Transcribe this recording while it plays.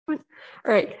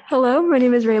All right. Hello, my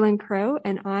name is Raelynne Crow,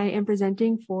 and I am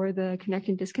presenting for the Connect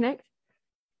and Disconnect.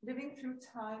 Living through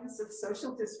times of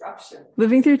social disruption.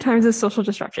 Living through times of social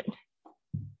disruption.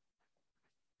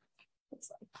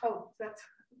 Oh, that's...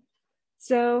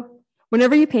 So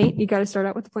whenever you paint, you got to start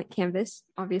out with a blank canvas,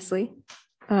 obviously.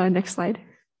 Next slide.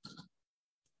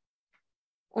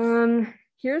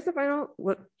 Here's the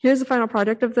final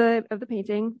project of the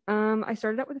painting. I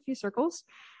started out with a few circles.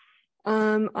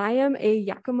 I am a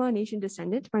Yakima Nation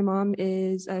descendant. My mom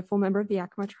is a full member of the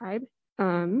Yakima tribe.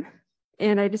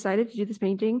 And I decided to do this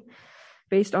painting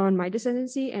based on my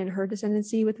descendancy and her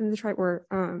descendancy within the tribe, or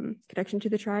connection to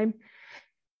the tribe.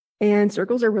 And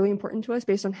circles are really important to us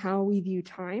based on how we view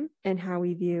time and how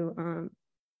we view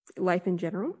life in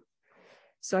general.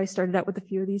 So I started out with a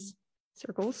few of these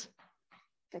circles.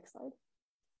 Next slide.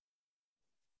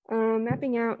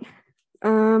 Mapping out,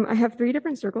 I have 3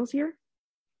 different circles here.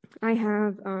 I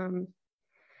have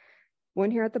one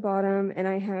here at the bottom, and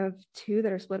I have 2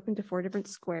 that are split up into 4 different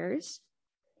squares.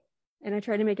 And I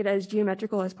try to make it as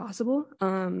geometrical as possible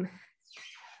to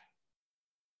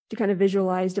kind of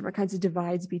visualize different kinds of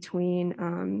divides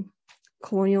between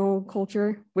colonial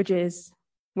culture, which is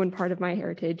one part of my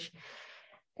heritage,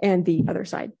 and the other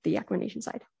side, the Yakima Nation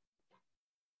side.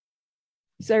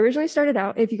 So I originally started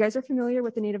out, if you guys are familiar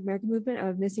with the Native American movement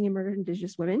of missing and murdered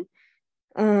Indigenous women,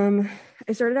 I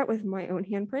started out with my own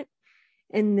handprint,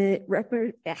 and it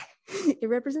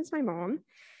represents my mom,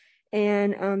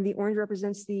 and the orange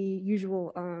represents the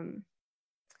usual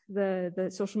the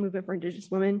social movement for Indigenous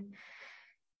women.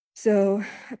 So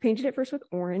I painted it first with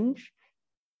orange.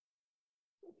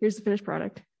 Here's the finished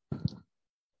product.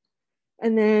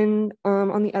 And then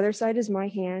on the other side is my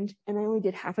hand, and I only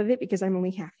did half of it because I'm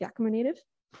only half Yakima Native.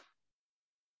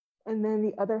 And then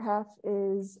the other half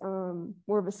is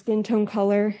more of a skin tone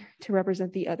color to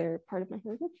represent the other part of my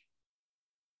heritage.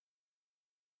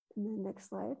 And then next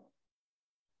slide.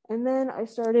 And then I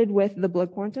started with the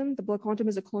blood quantum. The blood quantum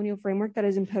is a colonial framework that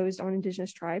is imposed on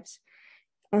Indigenous tribes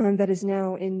that is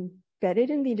now embedded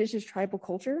in the Indigenous tribal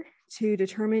culture to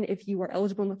determine if you are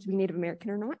eligible enough to be Native American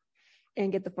or not,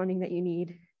 and get the funding that you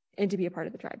need and to be a part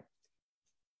of the tribe.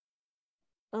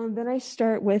 Then I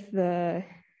start with the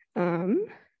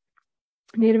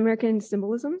Native American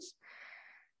symbolisms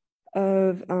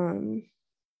of, I don't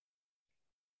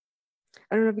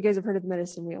know if you guys have heard of the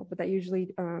medicine wheel, but that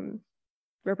usually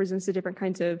represents the different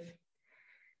kinds of,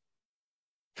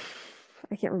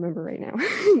 I can't remember right now.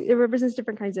 It represents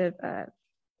different kinds of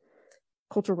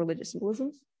cultural religious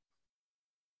symbolisms.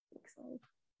 Next slide.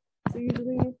 So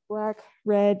usually black,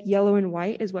 red, yellow, and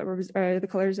white is what are the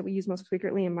colors that we use most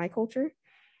frequently in my culture.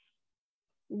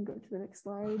 You can go to the next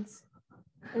slides.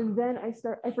 And then I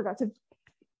forgot to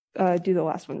do the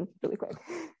last one really quick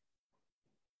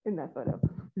in that photo.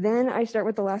 Then I start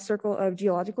with the last circle of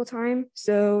geological time.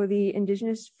 So the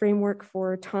Indigenous framework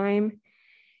for time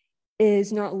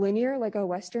is not linear like a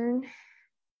Western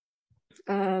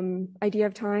idea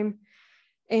of time.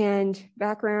 And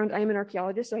background, I'm an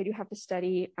archaeologist, so I do have to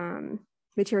study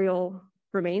material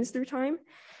remains through time.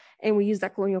 And we use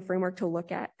that colonial framework to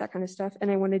look at that kind of stuff. And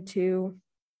I wanted to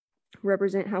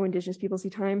represent how Indigenous people see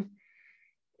time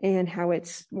and how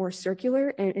it's more circular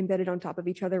and embedded on top of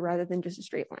each other rather than just a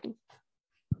straight line.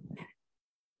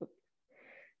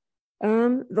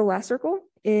 The last circle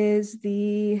is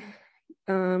the,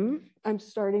 I'm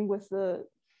starting with the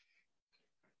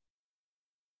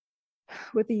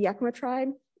Yakima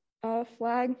tribe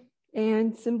flag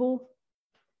and symbol.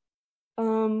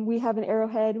 We have an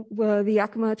arrowhead. Well, the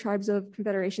Yakima Tribes of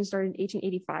Confederation started in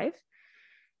 1885.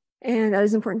 And that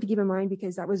is important to keep in mind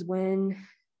because that was when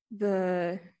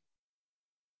the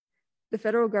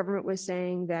federal government was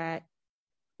saying that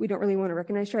we don't really want to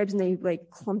recognize tribes, and they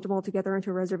like clumped them all together into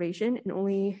a reservation and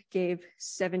only gave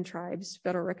 7 tribes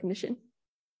federal recognition.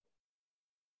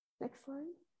 Next slide.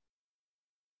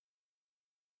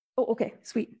 Oh, okay,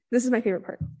 sweet. This is my favorite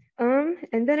part.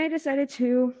 And then I decided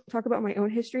to talk about my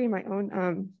own history and my own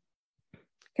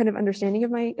kind of understanding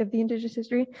of the Indigenous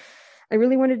history. I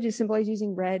really wanted to symbolize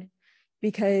using red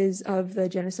because of the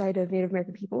genocide of Native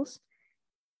American peoples.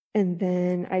 And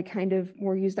then I kind of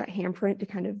more use that handprint to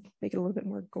kind of make it a little bit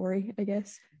more gory, I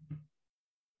guess.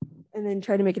 And then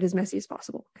try to make it as messy as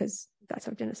possible because that's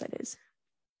how genocide is.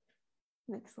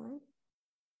 Next slide.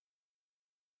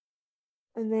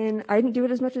 And then I didn't do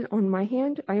it as much on my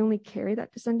hand. I only carry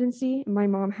that descendancy. My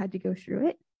mom had to go through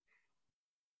it.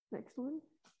 Next one.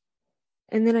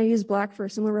 And then I use black for a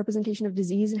similar representation of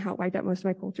disease and how it wiped out most of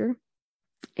my culture.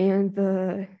 And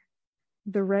the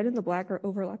red and the black are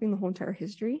overlapping the whole entire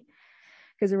history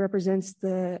because it represents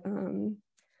the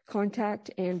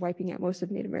contact and wiping out most of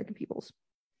Native American peoples.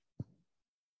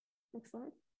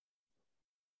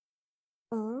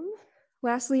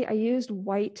 Lastly, I used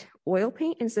white oil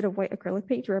paint instead of white acrylic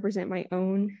paint to represent my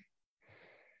own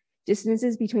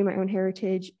distances between my own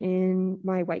heritage in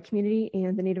my white community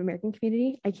and the Native American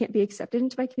community. I can't be accepted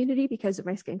into my community because of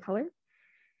my skin color.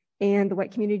 And the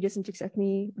white community doesn't accept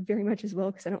me very much as well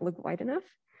because I don't look white enough.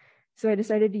 So I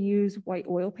decided to use white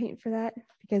oil paint for that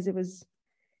because it was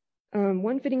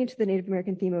one, fitting into the Native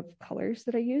American theme of colors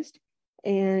that I used,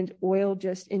 and oil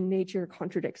just in nature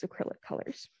contradicts acrylic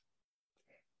colors.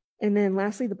 And then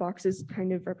lastly, the boxes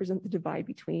kind of represent the divide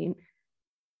between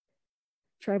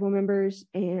tribal members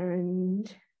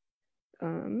and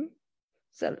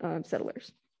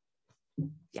settlers.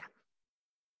 Yeah.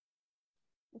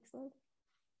 Next slide.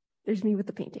 There's me with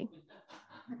the painting.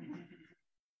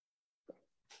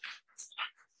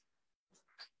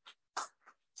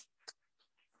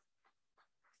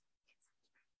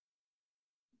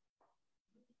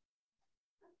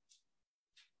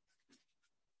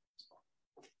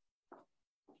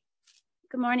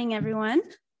 Good morning, everyone.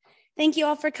 Thank you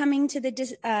all for coming to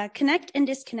the Connect and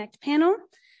Disconnect panel.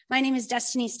 My name is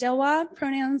Destanee Stillwaugh.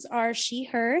 Pronouns are she,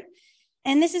 her.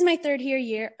 And this is my third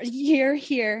year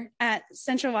here at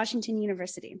Central Washington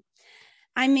University.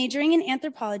 I'm majoring in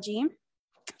anthropology.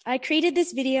 I created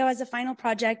this video as a final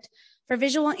project for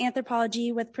Visual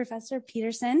Anthropology with Professor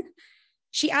Petersen.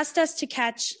 She asked us to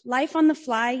catch life on the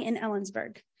fly in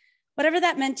Ellensburg, whatever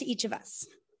that meant to each of us.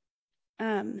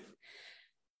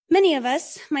 Many of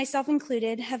us, myself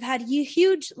included, have had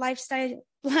huge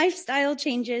lifestyle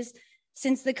changes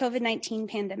since the COVID-19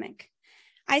 pandemic.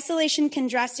 Isolation can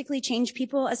drastically change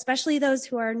people, especially those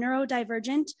who are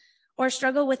neurodivergent or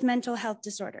struggle with mental health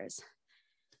disorders.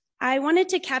 I wanted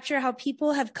to capture how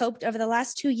people have coped over the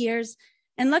last 2 years,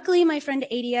 and luckily my friend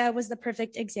Adia was the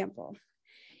perfect example.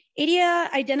 Adia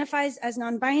identifies as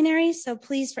non-binary, so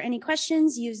please, for any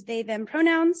questions, use they, them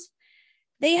pronouns.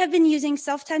 They have been using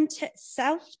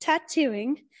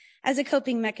self-tattooing as a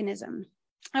coping mechanism.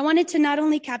 I wanted to not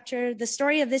only capture the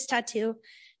story of this tattoo,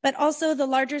 but also the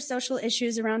larger social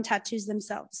issues around tattoos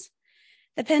themselves.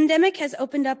 The pandemic has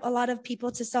opened up a lot of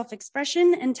people to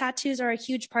self-expression, and tattoos are a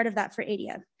huge part of that for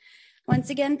Adia.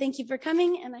 Once again, thank you for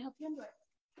coming, and I hope you enjoy it.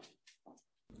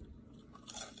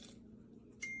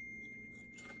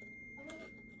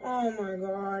 Oh my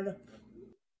God.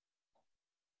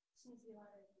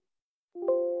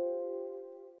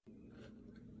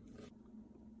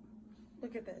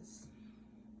 Look at this.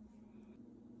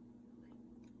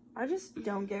 I just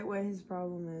don't get what his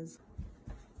problem is.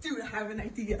 Dude, I have an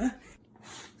idea.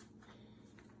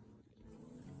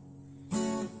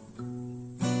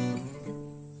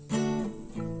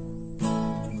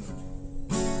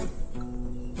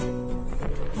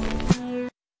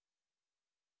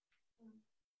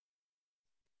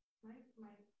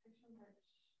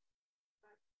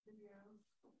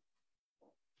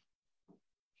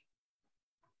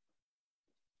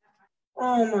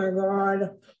 Oh my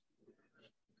God.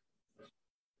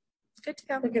 It's good to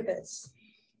go. Look at this.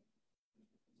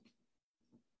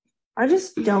 I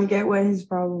just don't get what his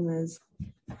problem is.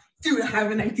 Dude, I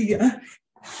have an idea.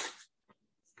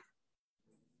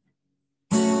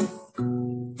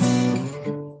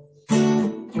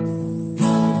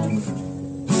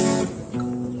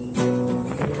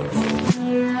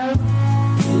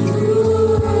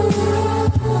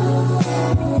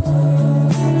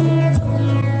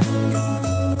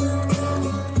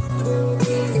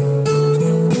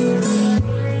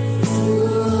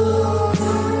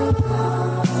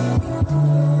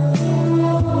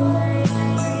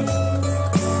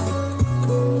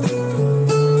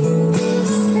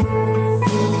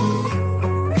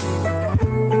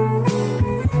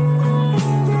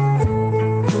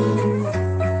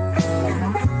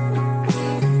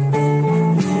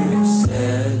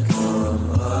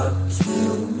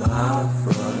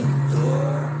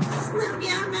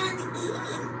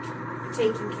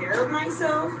 Taking care of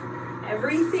myself.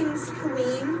 Everything's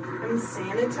clean. I'm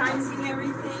sanitizing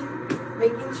everything,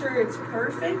 making sure it's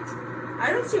perfect. I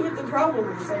don't see what the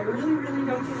problem is. I really, really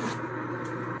don't get it.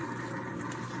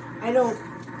 I don't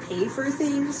pay for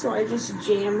things, so I just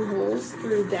jam holes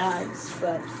through bags,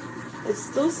 but it's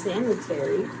still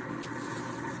sanitary.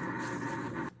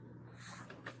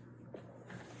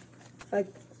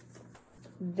 Like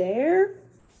there?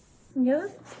 Yeah,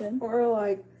 that's good. Or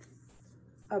like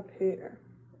up here.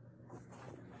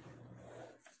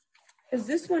 Because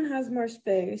this one has more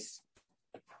space.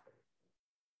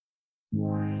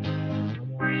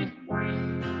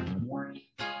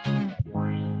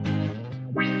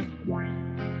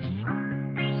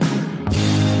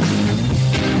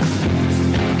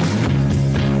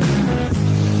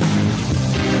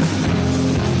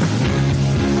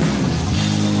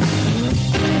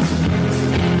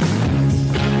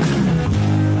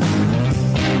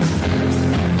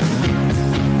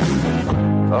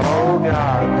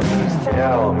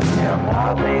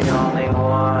 only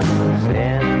one who's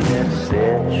in this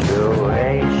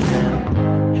situation.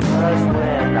 Just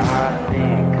when I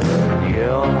think of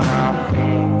you, my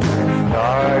fingers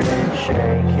started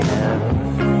shaking.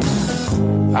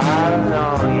 I've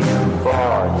known you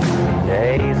for 2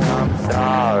 days, I'm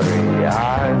sorry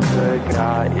I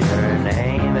forgot your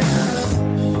name, and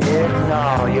it's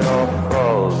all your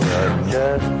fault, but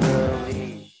just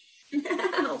believe.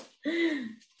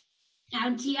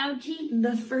 Ouchie, ouchie.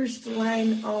 The first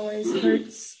line always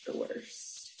hurts the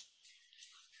worst.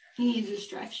 You need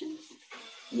distractions?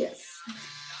 Yes.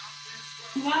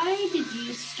 Why did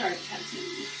you start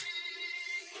tattooing?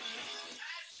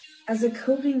 As a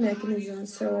coping mechanism,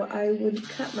 so I would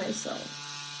cut myself.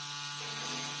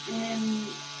 And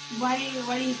why do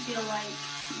you feel like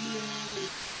you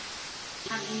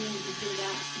have the need to do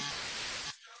that?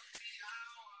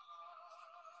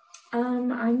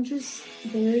 I'm just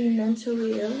very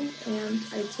mentally ill, and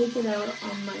I take it out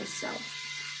on myself.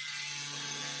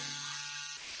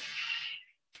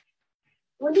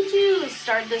 When did you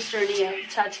start this journey of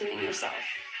tattooing yourself?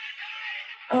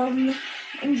 In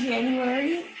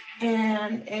January,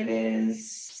 and it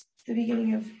is the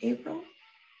beginning of April,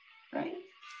 right?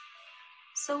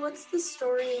 So what's the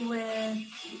story with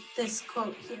this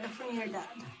quote here from your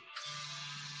dad?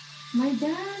 My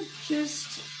dad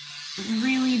just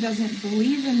really doesn't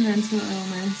believe in mental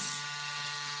illness,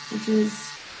 which is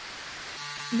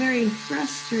very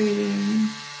frustrating.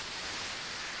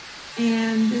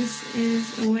 And this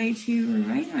is a way to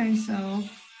remind myself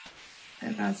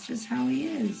that that's just how he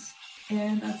is,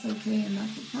 and that's okay, and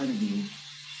that's a part of you.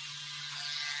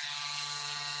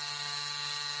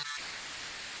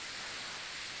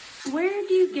 Where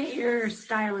do you get your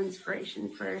style inspiration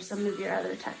for some of your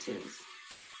other tattoos?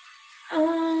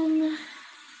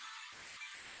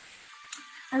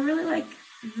 I really like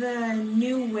the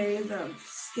new wave of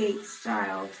skate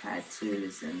style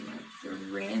tattoos and like the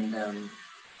random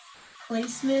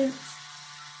placement.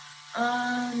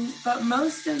 But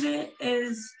most of it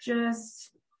is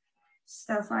just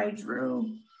stuff I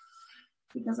drew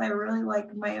because I really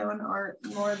like my own art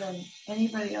more than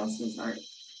anybody else's art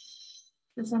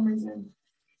for some reason.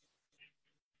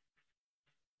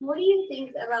 What do you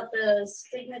think about the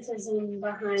stigmatism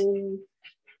behind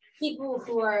people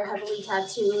who are heavily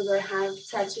tattooed or have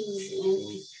tattoos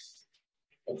in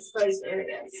exposed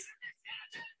areas?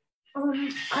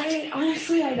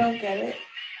 I don't get it.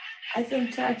 I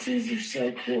think tattoos are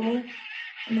so cool,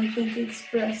 and I think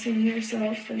expressing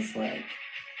yourself is like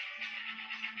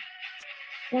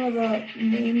one of the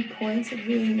main points of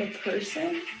being a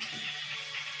person.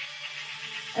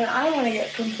 And I want to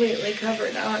get completely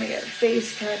covered. I want to get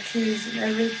face tattoos and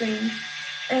everything.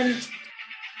 And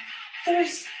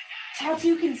there's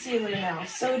tattoo concealer now,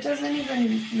 so it doesn't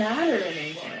even matter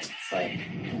anymore. It's like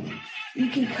you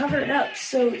can cover it up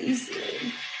so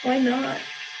easily. Why not?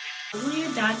 Will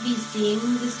your dad be seeing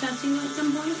this tattoo at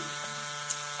some point?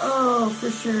 Oh, for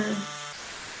sure.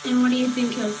 And what do you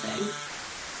think he'll say?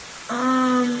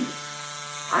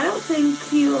 I don't think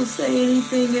he'll say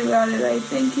anything about it. I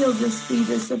think he'll just be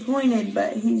disappointed,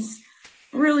 but he's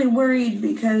really worried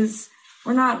because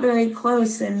we're not very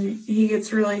close, and he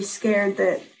gets really scared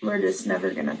that we're just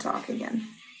never going to talk again.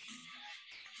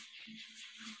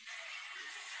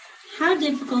 How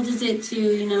difficult is it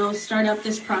to, start up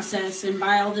this process and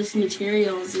buy all this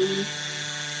materials, and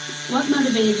what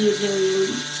motivated you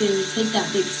to take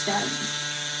that big step?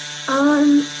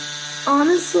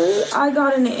 Honestly, I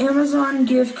got an Amazon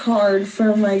gift card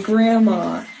from my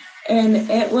grandma, and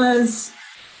it was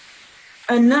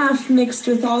enough mixed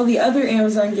with all the other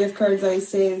Amazon gift cards I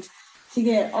saved to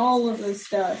get all of this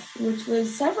stuff, which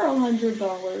was several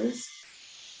 $100s,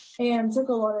 and took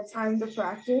a lot of time to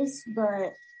practice,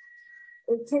 but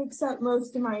it takes up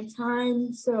most of my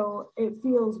time, so it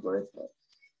feels worth it.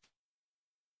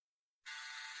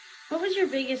 What was your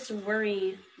biggest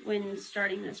worry when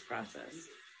starting this process?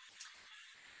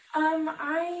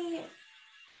 I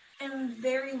am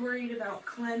very worried about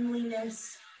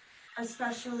cleanliness,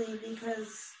 especially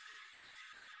because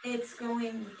it's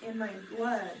going in my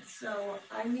blood. So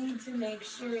I need to make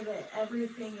sure that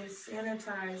everything is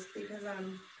sanitized because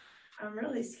I'm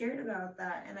really scared about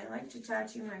that. And I like to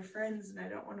tattoo my friends, and I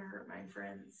don't want to hurt my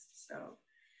friends. So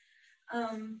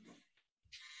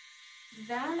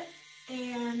that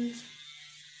and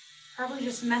probably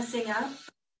just messing up.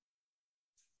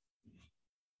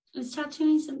 Is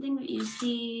tattooing something that you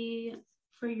see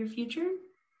for your future?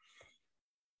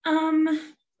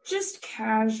 Just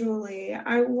casually.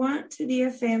 I want to be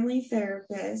a family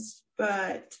therapist,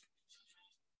 but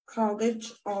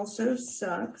college also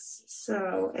sucks.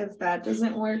 So if that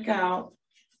doesn't work out,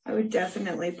 I would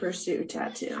definitely pursue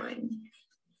tattooing.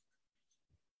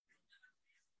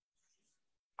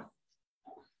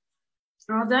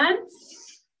 All done?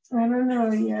 I don't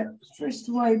know yet. First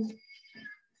wipe.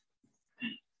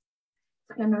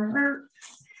 It's gonna hurt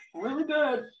really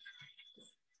good.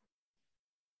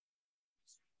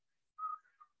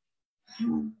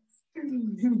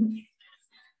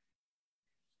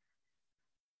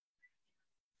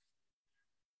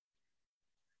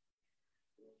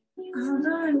 All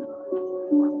done.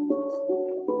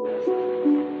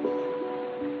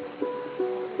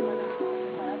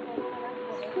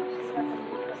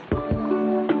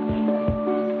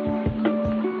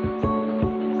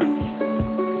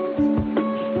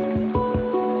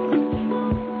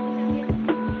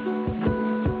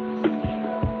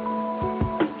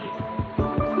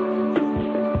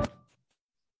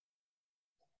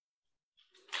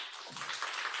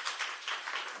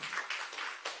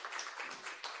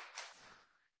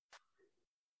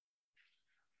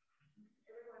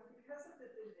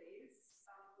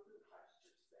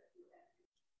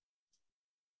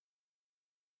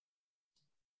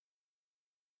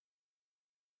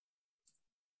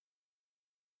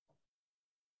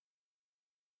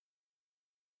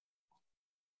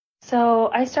 So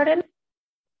I started.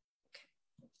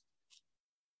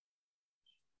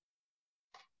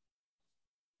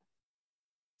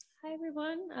 Hi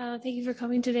everyone, thank you for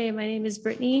coming today. My name is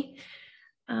Brittany,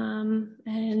 and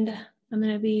I'm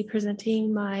going to be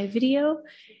presenting my video.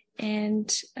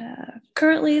 And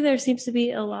currently there seems to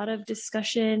be a lot of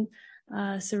discussion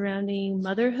surrounding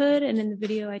motherhood. And in the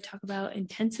video I talk about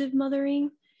intensive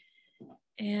mothering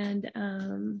and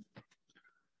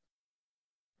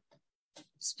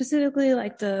specifically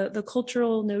like the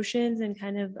cultural notions and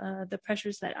kind of the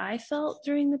pressures that I felt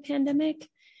during the pandemic.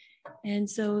 And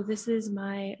so this is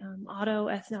my auto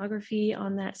ethnography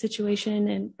on that situation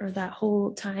and or that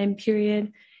whole time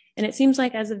period. And it seems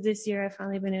like as of this year, I've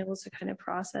finally been able to kind of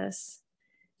process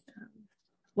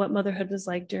what motherhood was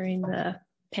like during the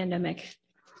pandemic.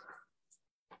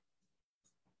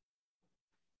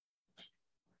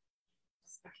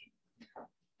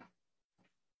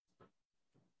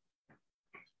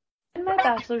 My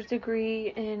bachelor's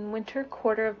degree in winter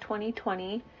quarter of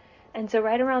 2020. And so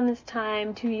right around this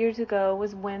time, 2 years ago,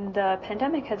 was when the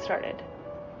pandemic had started.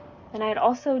 And I had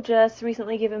also just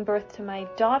recently given birth to my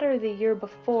daughter the year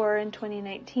before in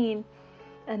 2019.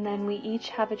 And then we each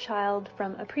have a child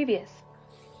from a previous.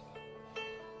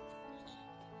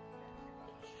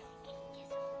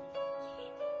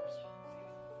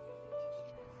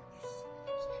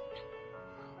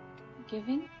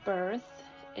 Giving birth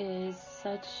is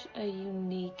such a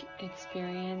unique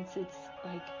experience. It's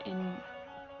like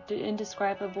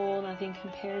indescribable, nothing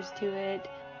compares to it.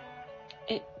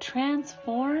 It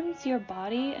transforms your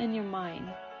body and your mind.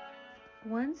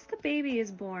 Once the baby is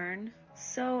born,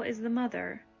 so is the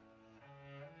mother.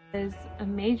 It is a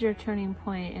major turning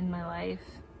point in my life.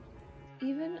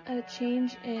 Even a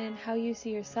change in how you see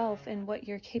yourself and what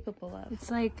you're capable of.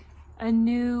 It's like a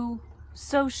new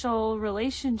social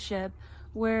relationship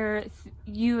where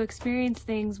you experience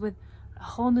things with a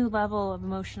whole new level of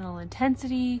emotional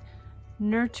intensity,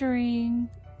 nurturing,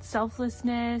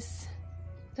 selflessness.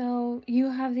 So you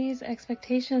have these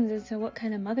expectations as to what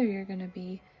kind of mother you're going to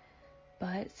be,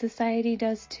 but society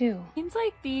does too. Seems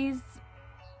like these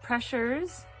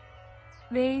pressures,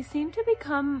 they seem to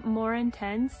become more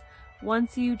intense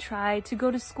once you try to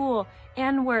go to school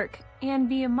and work and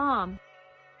be a mom.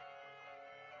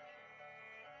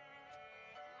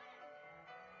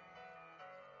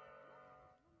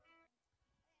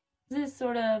 This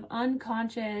sort of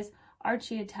unconscious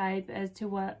archetype as to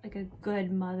what like a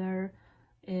good mother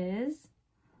is,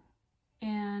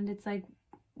 and it's like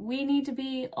we need to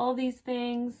be all these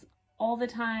things all the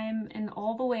time in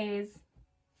all the ways,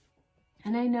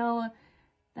 and I know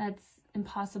that's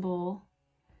impossible,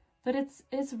 but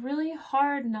it's really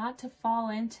hard not to fall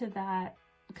into that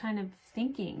kind of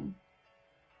thinking,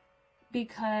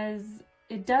 because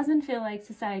it doesn't feel like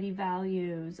society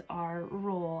values our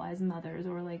role as mothers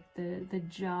or like the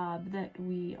job that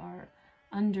we are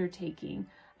undertaking.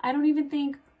 I don't even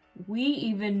think we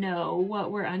even know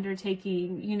what we're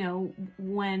undertaking, you know,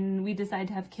 when we decide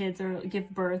to have kids or give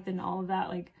birth and all of that.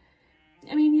 Like,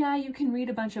 I mean, yeah, you can read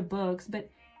a bunch of books, but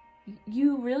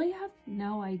you really have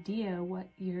no idea what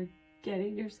you're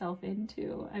getting yourself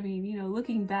into. I mean, you know,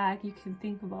 looking back, you can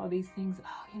think of all these things.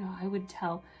 Oh, you know, I would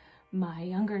tell my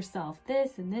younger self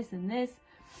this and this and this,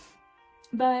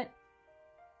 but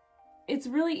it's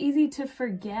really easy to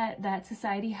forget that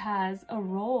society has a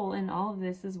role in all of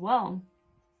this as well.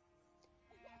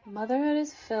 Motherhood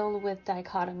is filled with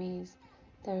dichotomies,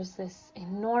 There's this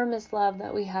enormous love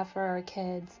that we have for our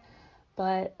kids,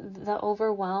 but the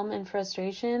overwhelm and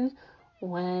frustration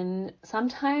when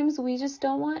sometimes we just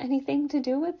don't want anything to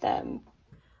do with them.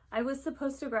 I was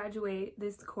supposed to graduate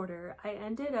this quarter. I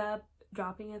ended up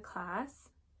dropping a class,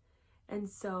 and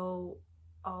so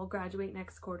I'll graduate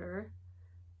next quarter.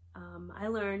 I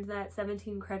learned that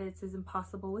 17 credits is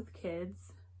impossible with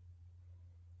kids.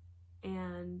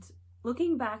 And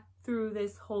looking back through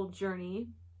this whole journey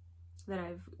that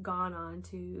I've gone on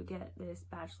to get this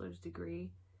bachelor's degree,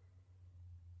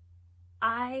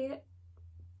 I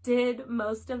did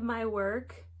most of my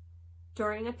work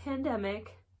during a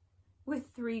pandemic with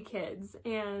 3 kids,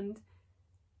 and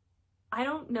I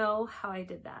don't know how I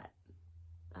did that.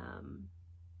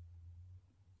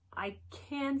 I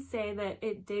can say that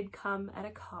it did come at a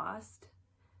cost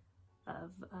of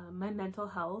my mental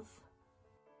health.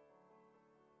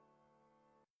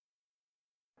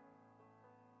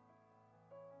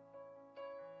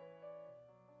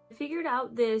 I figured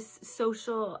out this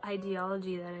social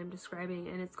ideology that I'm describing,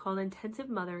 and it's called intensive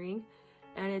mothering,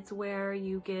 and it's where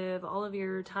you give all of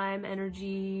your time,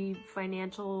 energy,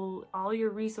 financial, all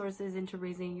your resources into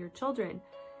raising your children.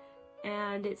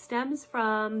 And it stems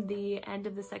from the end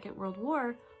of the Second World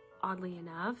War, oddly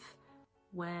enough,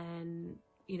 when,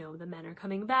 the men are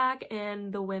coming back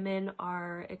and the women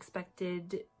are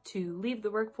expected to leave the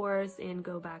workforce and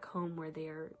go back home where they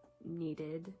are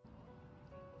needed.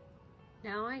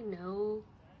 Now I know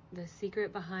the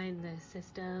secret behind the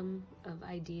system of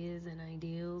ideas and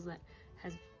ideals that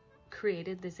has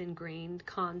created this ingrained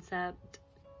concept.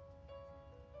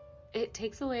 It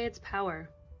takes away its power.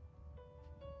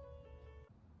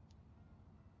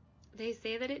 They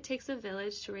say that it takes a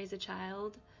village to raise a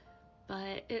child,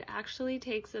 but it actually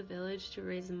takes a village to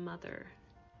raise a mother.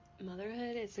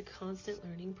 Motherhood is a constant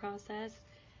learning process,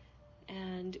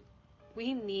 and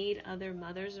we need other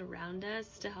mothers around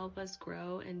us to help us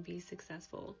grow and be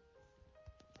successful.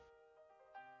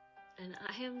 And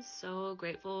I am so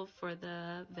grateful for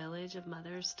the village of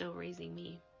mothers still raising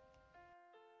me.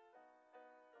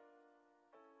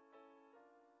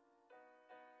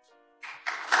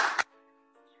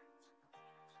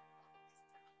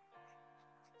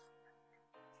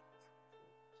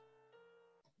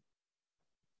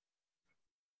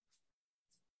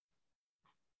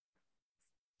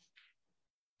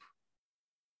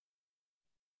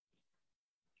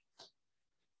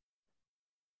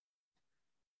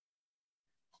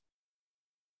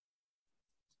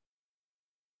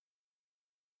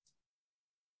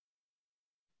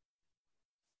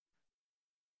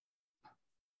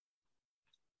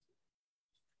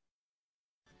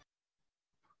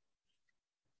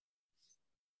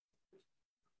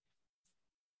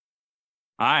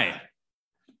 Hi,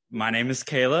 my name is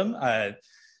Caleb.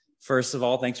 First of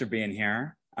all, thanks for being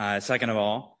here. Second of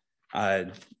all,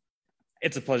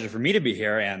 it's a pleasure for me to be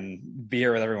here and be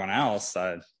here with everyone else.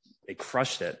 They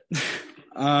crushed it.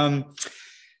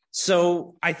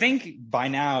 So I think by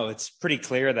now it's pretty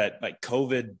clear that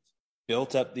COVID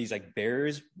built up these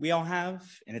barriers we all have,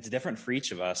 and it's different for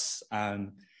each of us.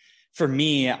 For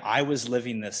me, I was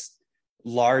living this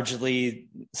largely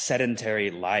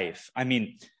sedentary life.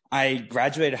 I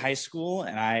graduated high school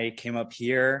and I came up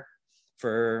here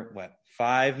for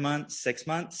 5 months, 6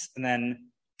 months, and then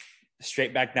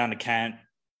straight back down to Kent,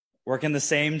 working the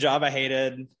same job I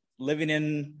hated, living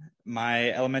in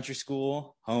my elementary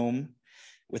school home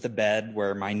with a bed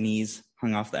where my knees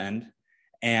hung off the end.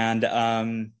 And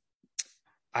I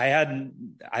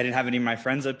didn't have any of my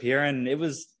friends up here, and it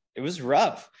was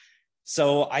rough.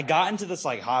 So I got into this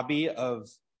hobby of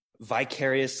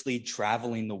vicariously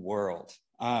traveling the world.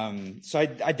 So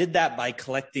I did that by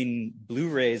collecting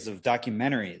Blu-rays of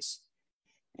documentaries,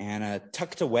 and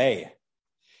tucked away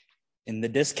in the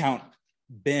discount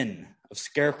bin of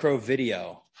Scarecrow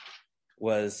Video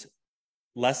was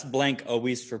Less Blank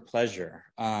Always for Pleasure.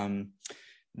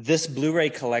 This Blu-ray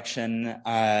collection,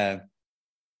 I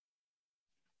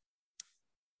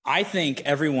think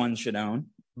everyone should own,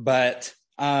 but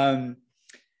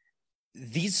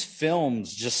these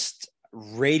films just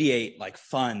radiate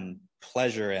fun,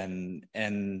 pleasure,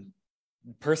 and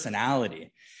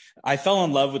personality. I fell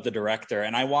in love with the director,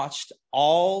 and I watched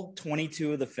all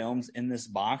 22 of the films in this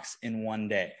box in one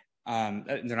day.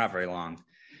 They're not very long,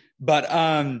 but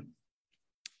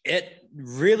it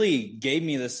really gave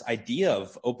me this idea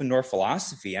of open door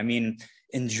philosophy.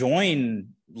 Enjoying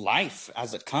life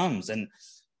as it comes. And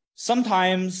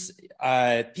sometimes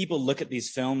people look at these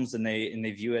films and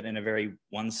they view it in a very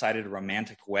one-sided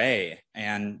romantic way.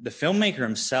 And the filmmaker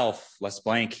himself, Les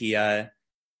Blank, he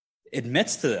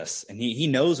admits to this, and he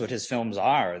knows what his films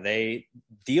are. They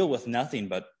deal with nothing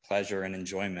but pleasure and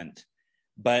enjoyment.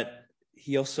 But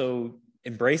he also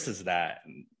embraces that.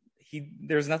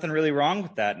 There's nothing really wrong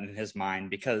with that in his mind,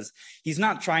 because he's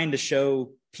not trying to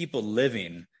show people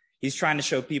living. He's trying to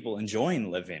show people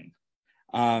enjoying living.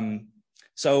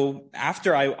 So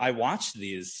after I watched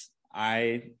these,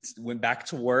 I went back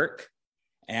to work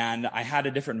and I had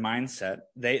a different mindset.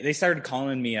 They started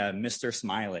calling me Mr.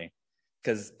 Smiley,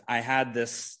 because I had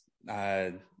this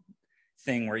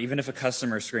thing where even if a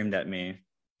customer screamed at me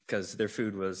because their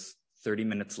food was 30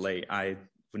 minutes late, I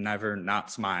would never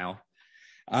not smile.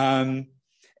 And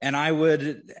I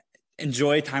would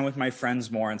enjoy time with my friends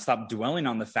more and stop dwelling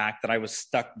on the fact that I was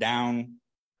stuck down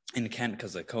in Kent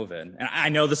because of COVID. And I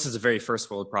know this is a very first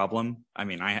world problem. I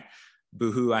mean,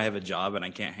 boohoo, I have a job and I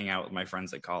can't hang out with my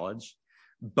friends at college.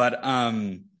 But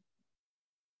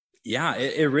yeah,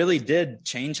 it really did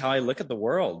change how I look at the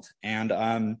world.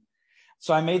 And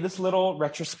so I made this little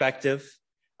retrospective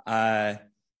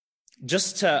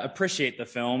just to appreciate the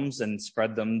films and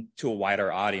spread them to a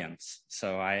wider audience.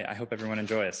 So I hope everyone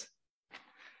enjoys.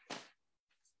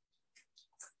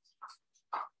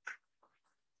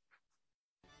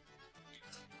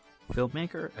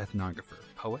 Filmmaker, ethnographer,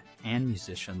 poet, and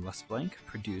musician Les Blank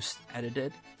produced,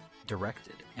 edited,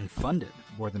 directed, and funded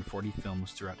more than 40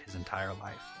 films throughout his entire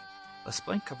life. Les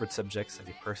Blank covered subjects that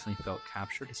he personally felt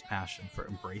captured his passion for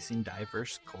embracing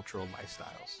diverse cultural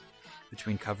lifestyles.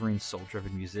 Between covering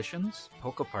soul-driven musicians,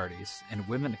 polka parties, and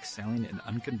women excelling in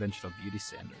unconventional beauty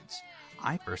standards,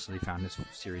 I personally found his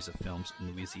series of films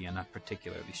in Louisiana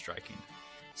particularly striking.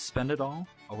 Spend It All,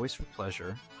 Always for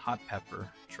Pleasure, Hot Pepper,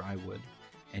 Dry Wood,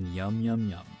 and Yum Yum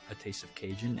Yum, A Taste of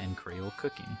Cajun and Creole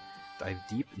Cooking, dive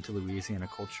deep into Louisiana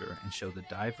culture and show the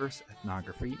diverse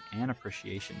ethnography and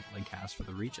appreciation Blank has for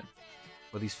the region.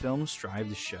 While these films strive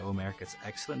to show America's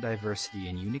excellent diversity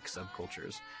and unique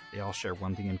subcultures, they all share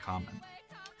one thing in common: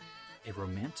 a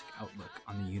romantic outlook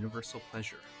on the universal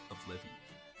pleasure of living.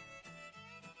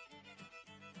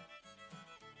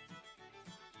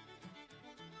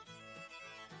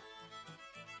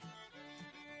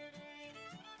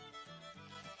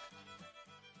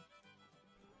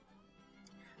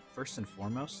 First and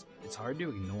foremost, it's hard to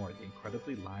ignore the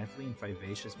incredibly lively and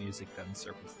vivacious music that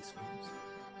encircles these films.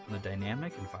 From the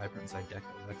dynamic and vibrant zydeco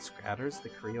that scatters the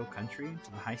Creole country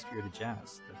to the high-spirited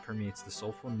jazz that permeates the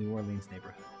soulful New Orleans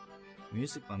neighborhood,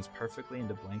 music blends perfectly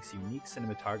into Blank's unique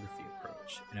cinematography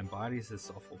approach and embodies his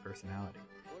soulful personality.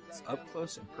 His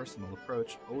up-close and personal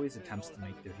approach always attempts to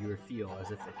make the viewer feel as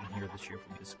if they can hear the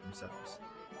cheerful music themselves.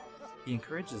 He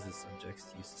encourages his subjects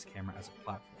to use his camera as a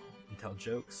platform and tell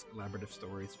jokes, elaborative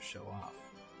stories, or show off.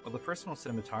 While the personal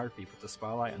cinematography puts a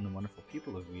spotlight on the wonderful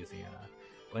people of Louisiana,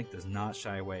 Blank does not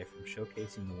shy away from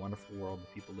showcasing the wonderful world the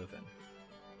people live in.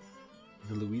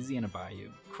 The Louisiana Bayou,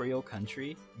 Creole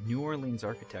country, New Orleans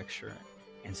architecture,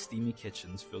 and steamy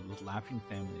kitchens filled with laughing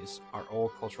families are all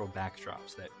cultural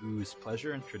backdrops that ooze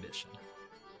pleasure and tradition.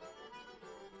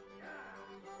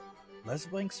 Les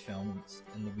Blank's films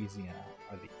in Louisiana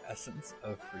are the essence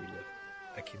of free living,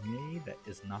 a community that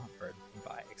is not burdened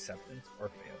by acceptance or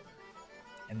failure.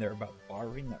 And they're about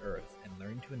borrowing the earth and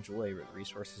learning to enjoy what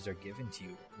resources are given to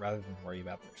you rather than worry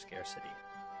about their scarcity.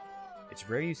 It's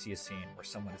rare you see a scene where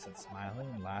someone isn't smiling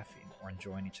and laughing or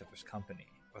enjoying each other's company,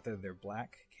 whether they're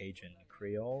Black, Cajun,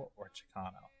 Creole, or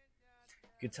Chicano.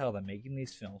 You could tell that making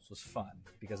these films was fun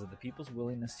because of the people's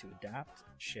willingness to adapt,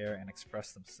 share, and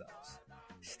express themselves.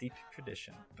 Steeped in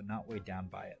tradition, but not weighed down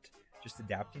by it, just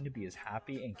adapting to be as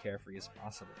happy and carefree as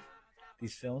possible.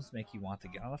 These films make you want to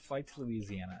get on a flight to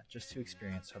Louisiana just to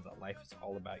experience how that life is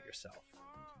all about yourself.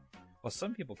 While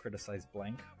some people criticize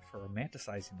Blank for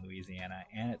romanticizing Louisiana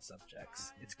and its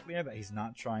subjects, it's clear that he's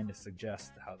not trying to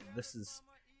suggest how this is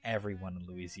everyone in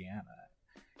Louisiana.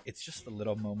 It's just the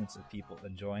little moments of people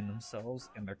enjoying themselves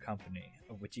and their company,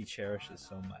 of which he cherishes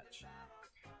so much.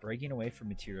 Breaking away from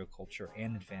material culture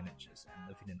and advantages and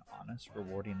living an honest,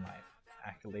 rewarding life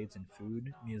with accolades in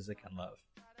food, music, and love.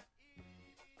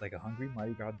 Like a hungry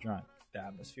Mardi Gras drunk, the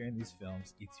atmosphere in these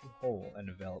films eats you whole and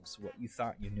develops what you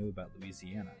thought you knew about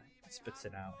Louisiana and spits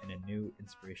it out in a new,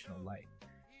 inspirational light.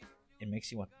 It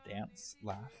makes you want to dance,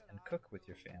 laugh, and cook with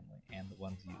your family and the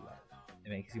ones you love. It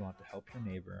makes you want to help your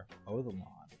neighbor mow the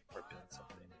lawn or build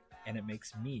something. And it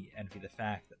makes me envy the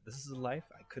fact that this is a life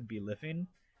I could be living,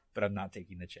 but I'm not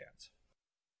taking the chance.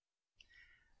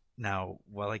 Now,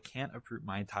 while I can't uproot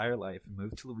my entire life and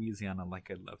move to Louisiana like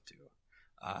I'd love to,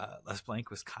 Les Blank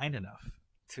was kind enough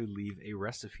to leave a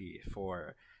recipe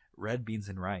for red beans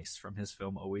and rice from his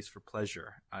film Always for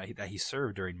Pleasure that he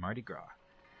served during Mardi Gras.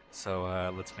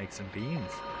 So let's make some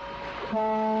beans.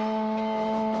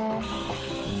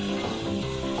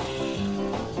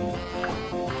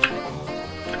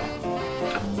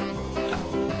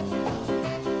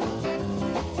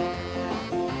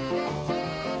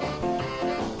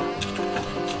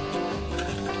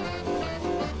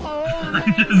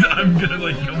 I'm gonna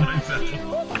like kill myself.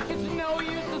 It's no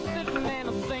use to sitting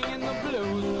and singing the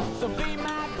blues. So be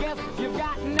my guest, you've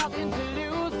got nothing to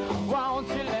lose. Won't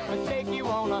you let me take you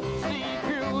on a sea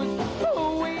cruise?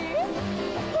 Ooh-wee,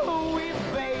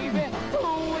 baby,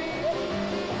 ooh-wee.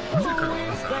 I'm gonna cut all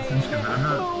this off since because I'm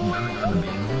not doesn't go to the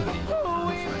main movie.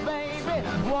 Baby,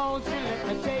 won't you let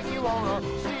me take you on a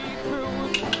sea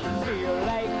cruise? Feel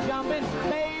like jumping,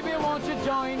 baby, won't you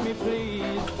join me,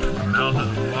 please? My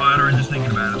mouth is watering just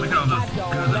thinking about it. Look at all those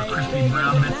good crispy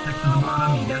brown bits stick to the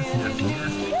bottom.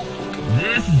 Yes.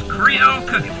 This is Creole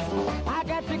cooking. I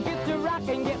got to get to rock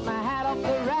and get my hat off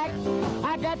the rack.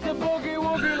 I got to boogie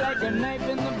woogie like a knife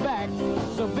in the back.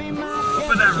 So be my guest.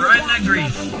 Put that right in that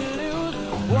grease.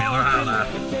 Miller High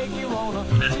Life.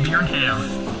 Best beer in town.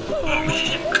 Oh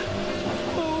shit.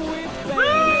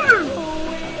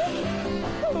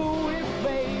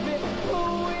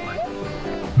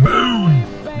 Boom!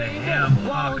 The ham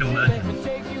hock legend.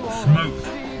 Smoked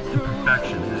to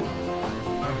perfection.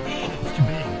 Oh shit, it's too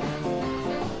big.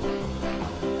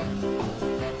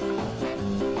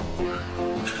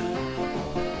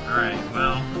 Alright,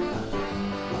 well.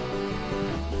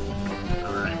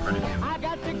 Alright, Brady. I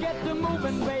got to get to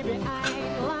moving, baby. I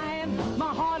ain't lying.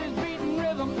 My heart is beating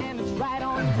rhythm and it's right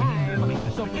on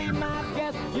time. So be my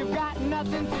guest, you've got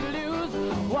nothing to lose.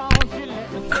 Won't you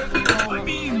let me take you on a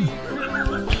sea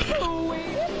cruise?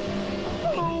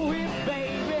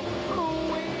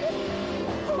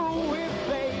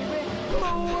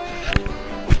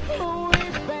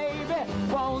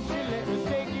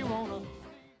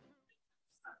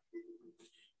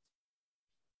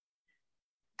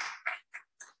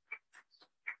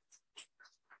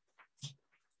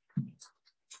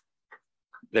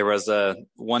 There was a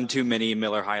one too many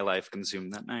Miller High Life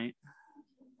consumed that night.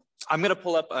 I'm going to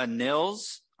pull up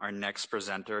Nils, our next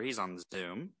presenter. He's on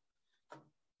Zoom.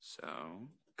 So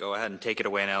go ahead and take it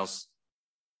away, Nils.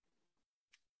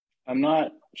 I'm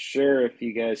not sure if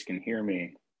you guys can hear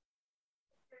me.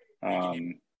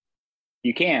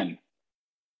 You can.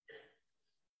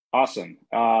 Awesome.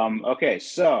 Okay,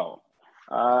 so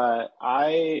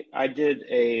I did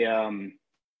a,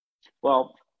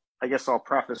 well, I guess I'll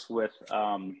preface with,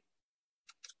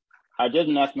 I did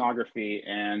an ethnography,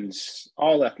 and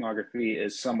all ethnography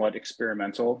is somewhat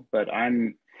experimental, but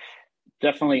I'm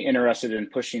definitely interested in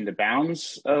pushing the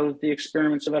bounds of the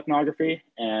experiments of ethnography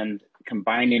and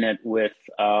combining it with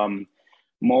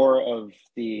more of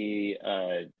the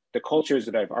cultures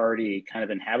that I've already kind of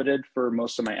inhabited for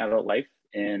most of my adult life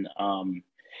in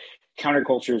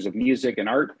countercultures of music and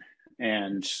art,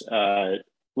 and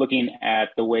looking at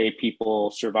the way people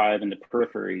survive in the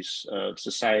peripheries of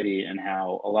society and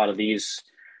how a lot of these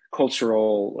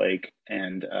cultural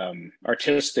and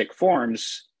artistic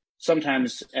forms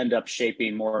sometimes end up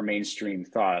shaping more mainstream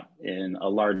thought in a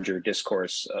larger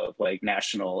discourse of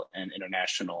national and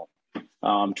international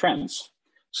trends.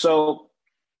 So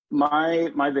my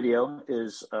video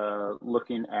is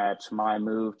looking at my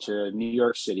move to New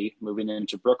York City, moving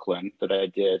into Brooklyn that I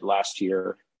did last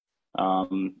year.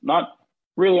 Not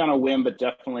really on a whim, but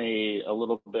definitely a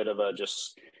little bit of a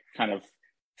just kind of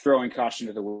throwing caution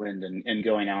to the wind and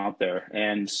going out there.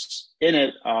 And in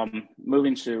it,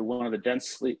 moving to one of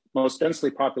the most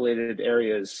densely populated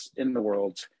areas in the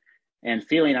world and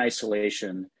feeling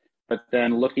isolation, but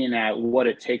then looking at what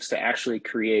it takes to actually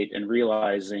create and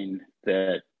realizing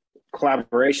that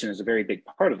collaboration is a very big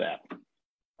part of that.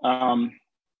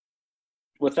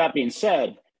 With that being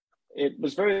said, it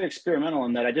was very experimental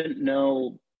in that I didn't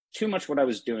know too much what I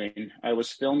was doing. I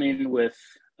was filming with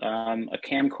a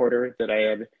camcorder that I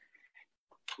had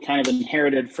kind of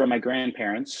inherited from my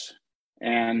grandparents.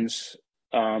 And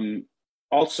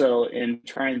also in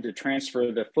trying to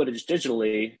transfer the footage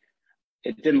digitally,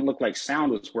 it didn't look like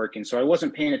sound was working. So I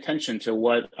wasn't paying attention to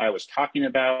what I was talking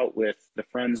about with the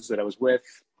friends that I was with.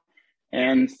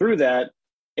 And through that,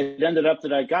 it ended up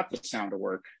that I got the sound to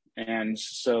work. And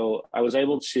so I was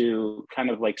able to kind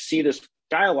of see this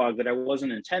dialogue that I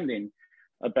wasn't intending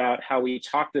about how we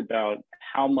talked about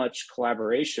how much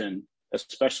collaboration,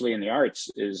 especially in the arts,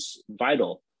 is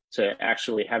vital to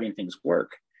actually having things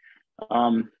work.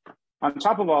 On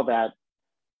top of all that,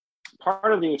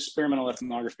 part of the experimental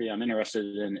ethnography I'm interested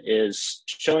in is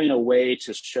showing a way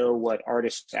to show what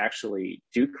artists actually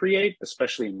do create,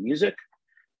 especially in music.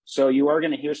 So you are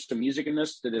going to hear some music in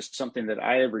this that is something that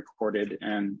I have recorded,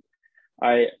 and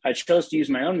I chose to use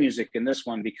my own music in this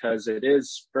one because it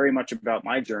is very much about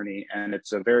my journey, and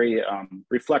it's a very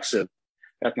reflexive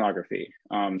ethnography,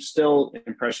 still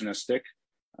impressionistic.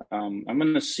 I'm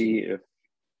going to see if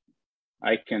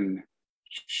I can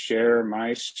share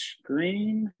my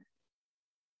screen,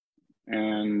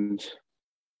 and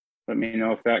Let me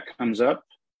know if that comes up.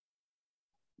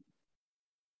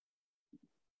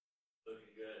 Looking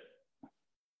good.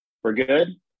 We're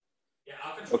good? Yeah,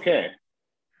 I'll control. Okay.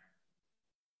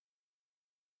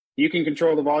 You can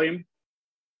control the volume?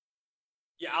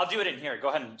 Yeah, I'll do it in here. Go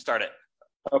ahead and start it.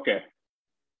 Okay.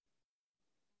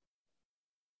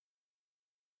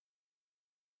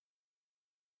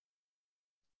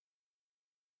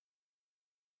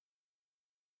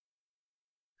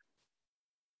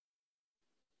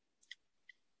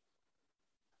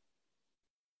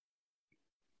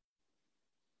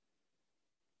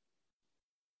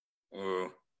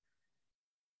 Ooh.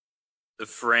 The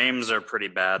frames are pretty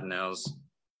bad, Nils.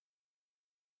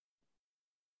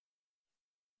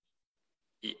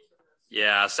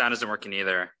 Yeah, sound isn't working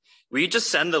either. Will you just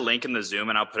send the link in the Zoom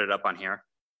and I'll put it up on here?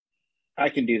 I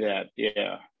can do that,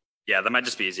 yeah. Yeah, that might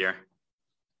just be easier.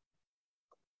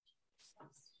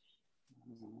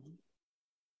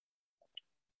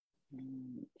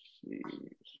 Let's see.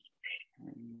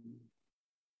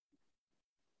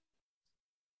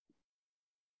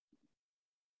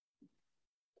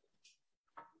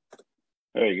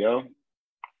 There you go.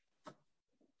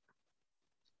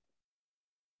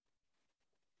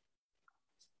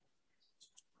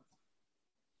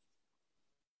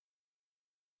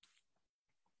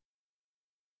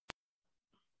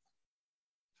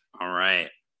 All right.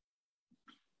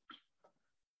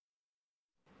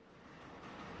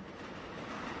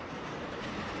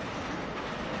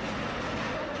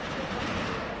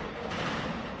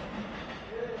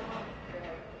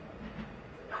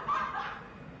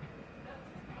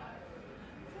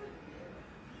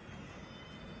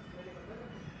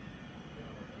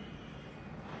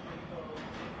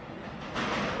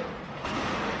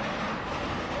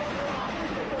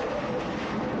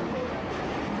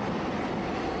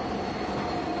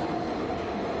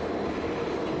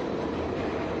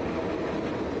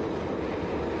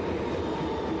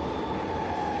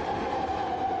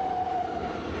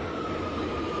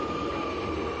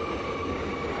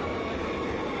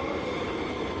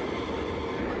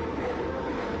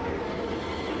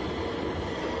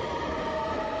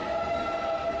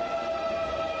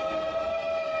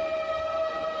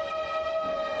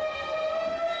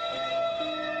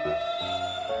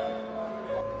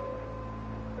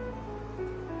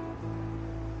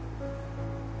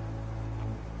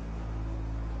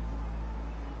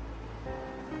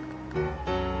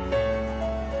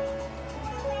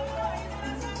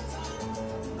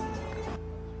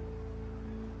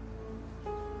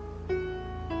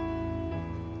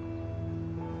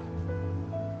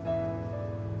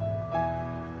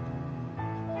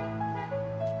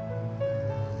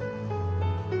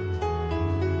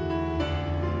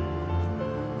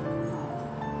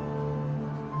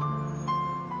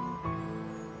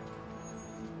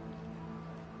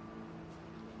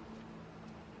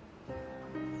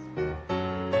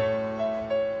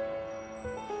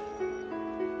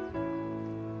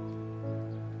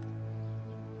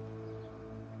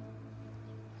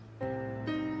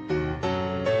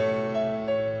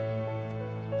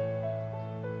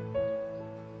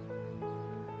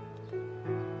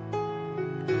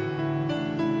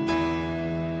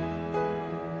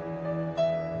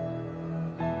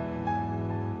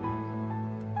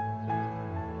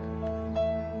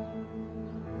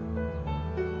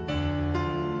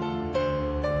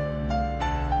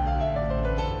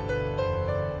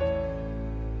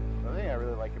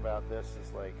 This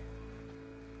is like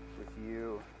with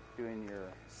you doing your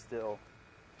still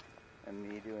and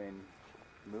me doing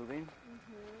moving.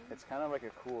 It's kind of like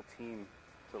a cool team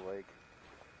to like,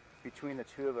 between the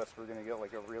two of us, we're gonna get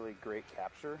like a really great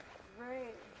capture.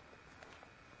 Right.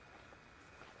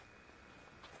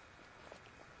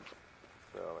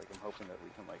 So like I'm hoping that we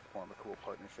can like form a cool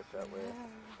partnership that way.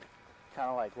 Kind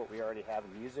of like what we already have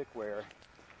in music, where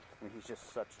I mean, he's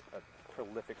just such a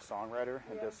prolific songwriter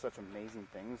and does such amazing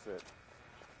things that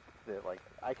like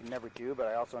I can never do, but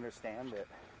I also understand that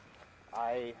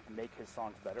I make his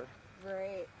songs better.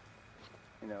 Right.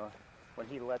 You know, when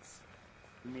he lets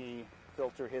me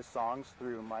filter his songs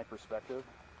through my perspective,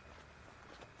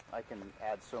 I can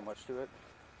add so much to it.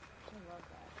 I love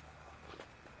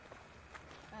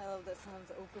that. I love that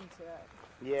someone's open to it.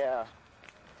 Yeah.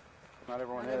 Not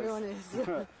everyone is. Everyone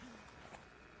is.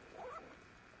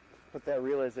 But that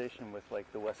realization with like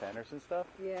the Wes Anderson stuff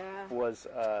was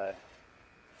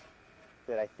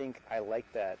that I think I like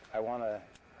that. I want to,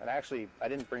 and actually I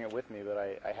didn't bring it with me, but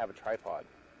I have a tripod.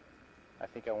 I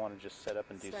think I want to just set up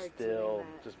and do still,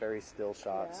 just very still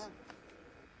shots. Yeah.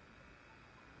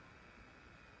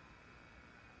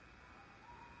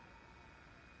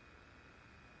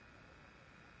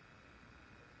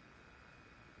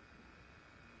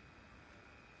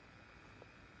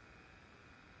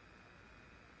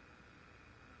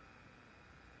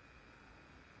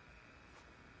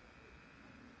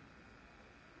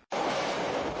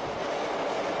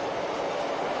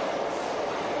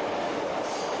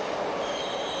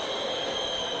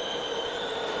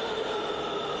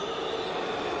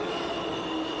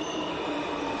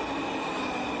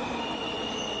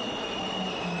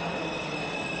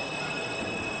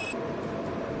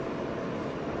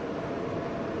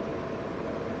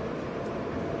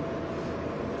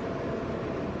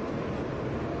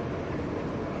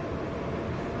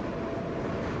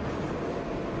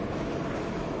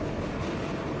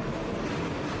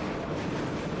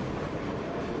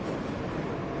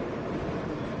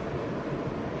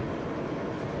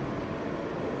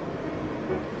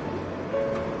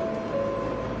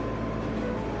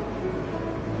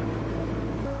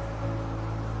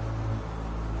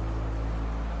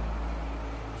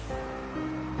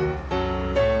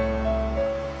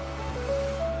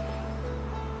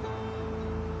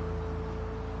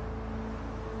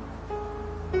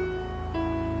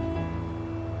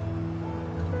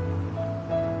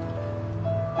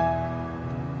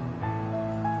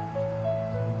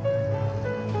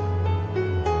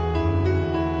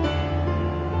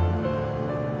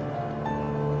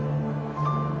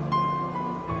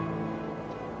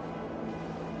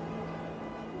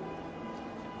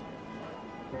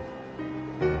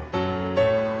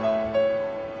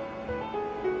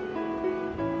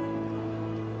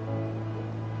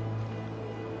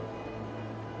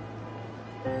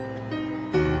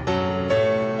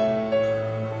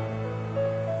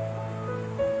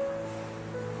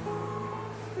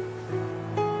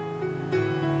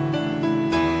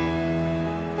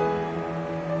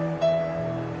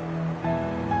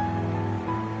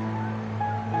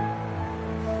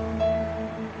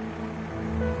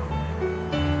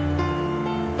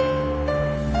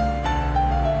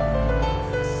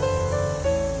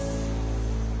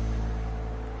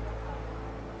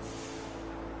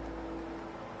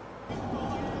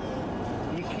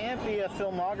 be a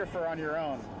filmographer on your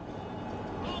own?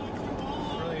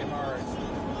 It's really hard.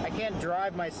 I can't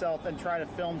drive myself and try to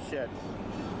film shit.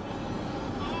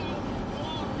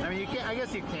 I mean, you can. I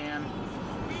guess you can.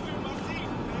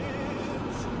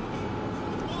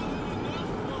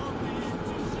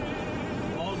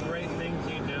 All great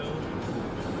things you do.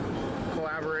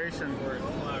 Collaboration.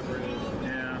 Collaboration.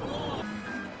 Yeah.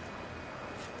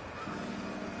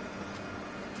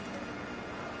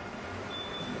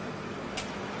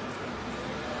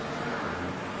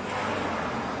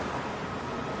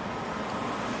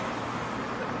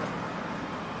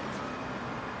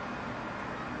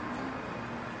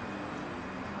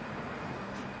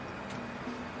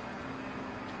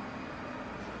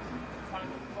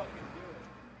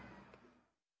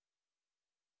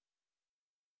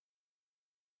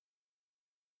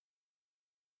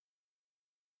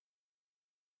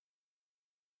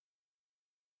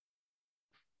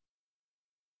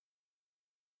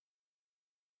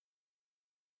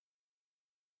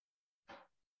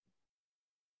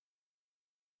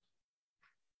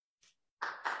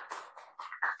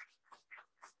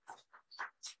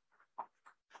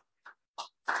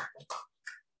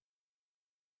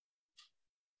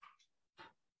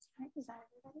 Is that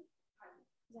everybody?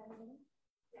 Is that everybody?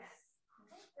 Yes.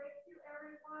 Thank you,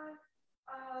 everyone.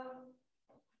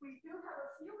 We do have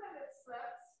a few minutes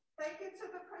left. Thank you to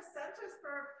the presenters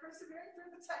for persevering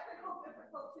through the technical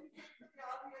difficulties of the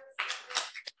audience.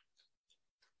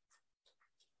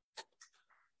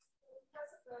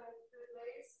 Because of the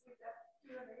delays, we got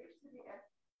Q&A to the end.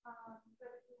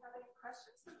 But if you have any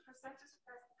questions, the presenters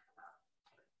are going to come up.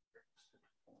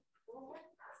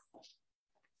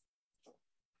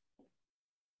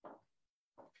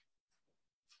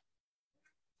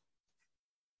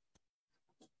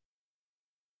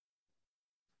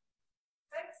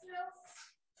 Thanks, Nils.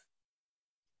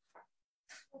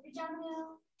 Good job,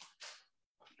 Nils.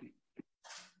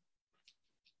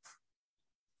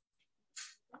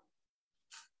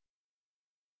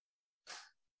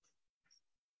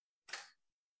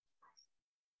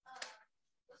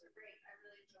 Those are great. I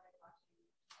really enjoyed watching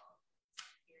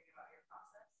hearing about your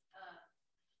process.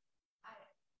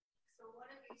 So one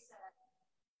of you said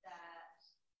that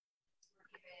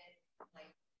we're given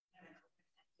like kind of an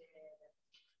open-ended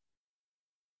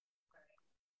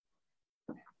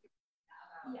about the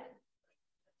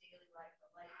daily life, the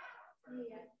life.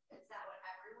 Yeah. Is that what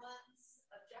everyone's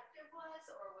objective was,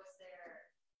 or was there?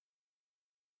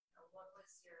 What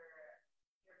was your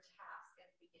task at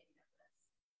the beginning of this?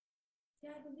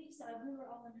 Yeah, I believe so. We were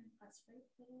all in her class, right?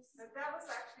 That was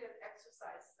actually an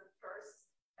exercise, the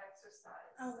first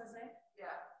exercise. Oh, was it?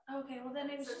 Yeah. Okay, well then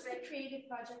it was just a creative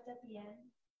project at the end.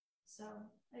 So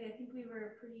I think we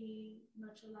were pretty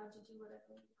much allowed to do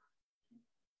whatever.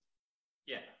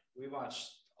 Yeah, we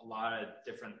watched a lot of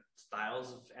different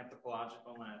styles of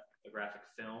anthropological and ethnographic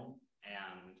film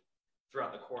and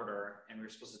throughout the quarter, and we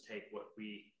were supposed to take what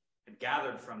we had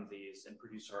gathered from these and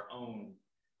produce our own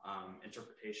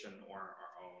interpretation or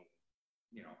our own,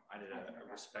 I did a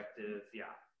respective,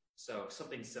 so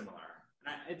something similar.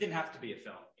 And it didn't have to be a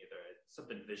film either. It's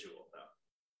something visual, though.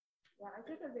 Yeah, I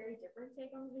took a very different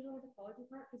take on the visual anthropology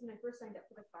part because when I first signed up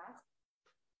for the class,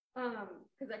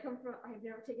 because I've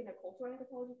never taken a cultural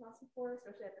anthropology class before,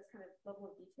 especially at this kind of level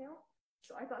of detail.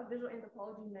 So I thought visual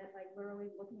anthropology meant like literally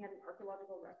looking at an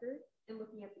archaeological record and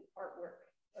looking at the artwork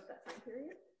of that time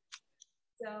period.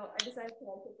 So I decided to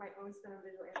take my own spin on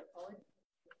visual anthropology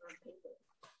on paper,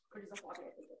 which is a hobby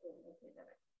I think during the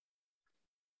pandemic.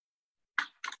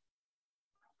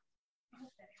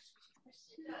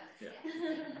 Yeah. If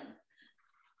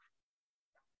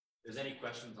there's any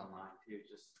questions online too,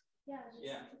 just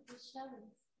just shove it.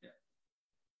 Yeah.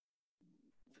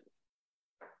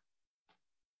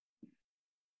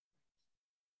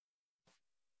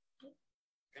 Okay.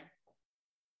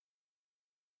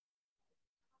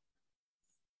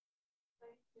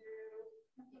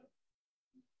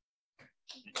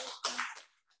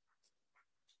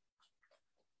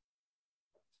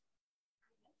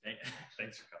 Thank you.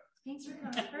 Thanks for coming. Thanks for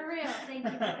coming. For real. Thank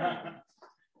you for coming.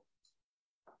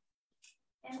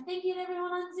 And thank you to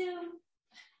everyone on Zoom.